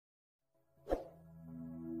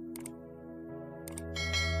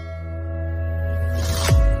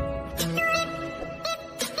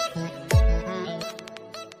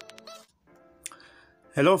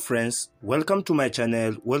Hello friends, welcome to my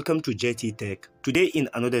channel, welcome to JT Tech. Today in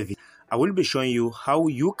another video, I will be showing you how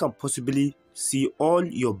you can possibly see all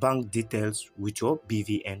your bank details with your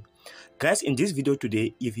BVN. Guys, in this video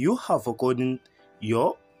today, if you have forgotten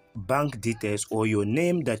your bank details or your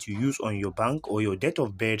name that you use on your bank or your date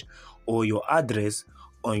of birth or your address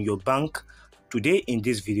on your bank, today in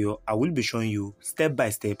this video, I will be showing you step by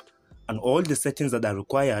step and all the settings that are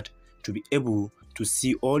required to be able to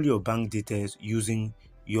see all your bank details using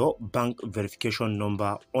your bank verification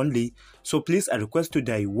number only. So please, I request you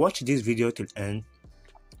that you watch this video till end.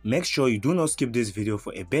 Make sure you do not skip this video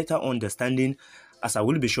for a better understanding, as I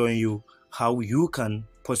will be showing you how you can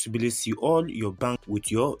possibly see all your bank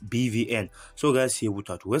with your BVN. So guys, here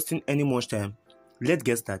without wasting any more time, let's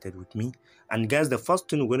get started with me. And guys, the first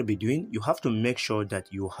thing we're going to be doing, you have to make sure that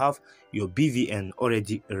you have your BVN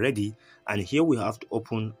already ready. And here we have to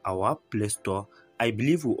open our Play Store. I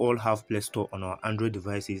believe we all have Play Store on our Android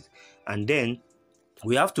devices. And then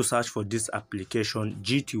we have to search for this application,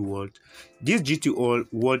 GT World. This GT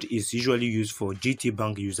World is usually used for GT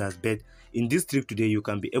Bank users, but in this trick today, you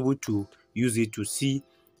can be able to use it to see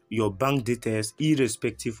your bank details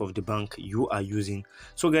irrespective of the bank you are using.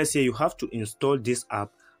 So guys, here you have to install this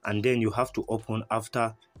app, and then you have to open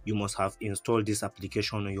after you must have installed this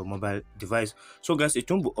application on your mobile device. So guys, it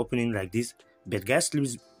won't be opening like this, but guys,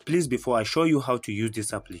 please before I show you how to use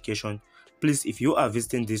this application, please, if you are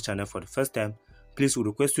visiting this channel for the first time, please we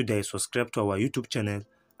request you that you subscribe to our YouTube channel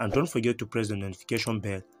and don't forget to press the notification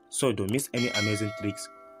bell so you don't miss any amazing tricks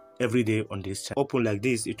every day on this channel. Open like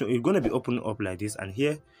this, it's going to be opening up like this, and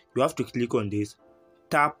here you have to click on this,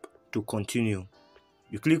 tap to continue.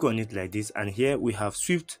 You click on it like this, and here we have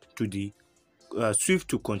swift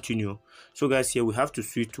to continue. So guys, here we have to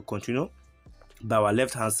switch to continue by our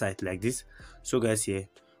left hand side like this. So guys, here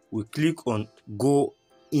we click on go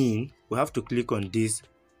in. We have to click on this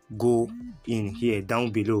go in here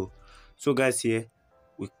down below. So guys, here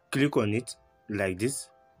we click on it like this.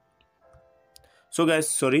 So guys,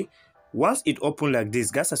 sorry, once it open like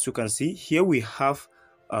this, guys, as you can see here, we have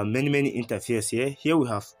many interface here. Here we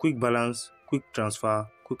have quick balance, quick transfer,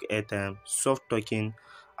 quick airtime, soft token,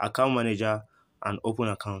 account manager, and open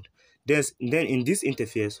account. Then in this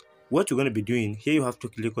interface, what you're going to be doing here, you have to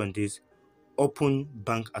click on this open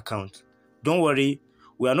bank account. Don't worry,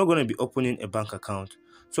 we are not going to be opening a bank account.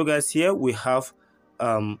 So guys, here we have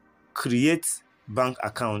create bank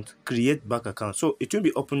account. So it will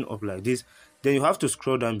be opening up like this. Then you have to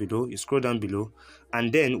scroll down below. You scroll down below,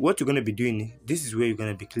 and then what you're going to be doing, this is where you're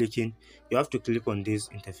going to be clicking. You have to click on this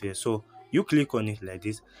interface. So you click on it like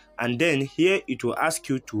this, and then here it will ask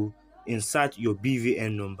you to insert your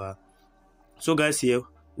BVN number. So guys, here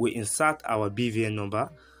we insert our BVN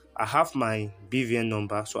number. I have my BVN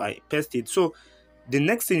number, so I paste it. So the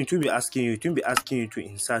next thing it will be asking you, to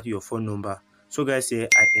insert your phone number. So guys, here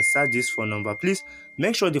I insert this phone number. Please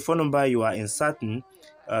make sure the phone number you are inserting,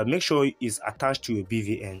 make sure is attached to your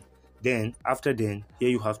BVN. Then after then, here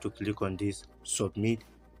you have to click on this submit.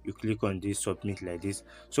 You click on this submit like this.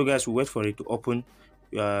 So guys, we wait for it to open.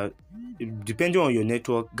 Depending on your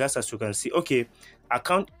network, guys, as you can see, okay,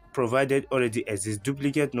 account provided already exists,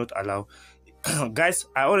 duplicate not allowed. Guys,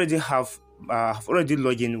 I already have already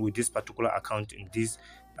logged in with this particular account in this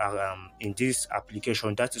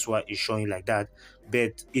application. That is why it's showing like that,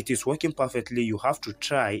 but it is working perfectly. You have to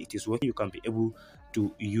try. It is working. You can be able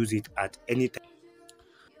to use it at any time.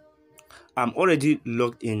 I'm already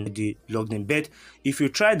logged in, but if you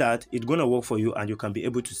try that, it's gonna work for you and you can be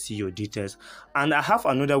able to see your details. And I have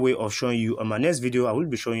another way of showing you on my next video. I will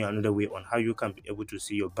be showing you another way on how you can be able to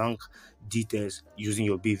see your bank details using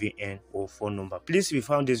your BVN or phone number. Please, if you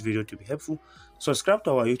found this video to be helpful, subscribe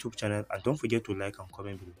to our YouTube channel and don't forget to like and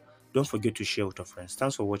comment below. Don't forget to share with your friends.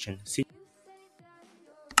 Thanks for watching. See you.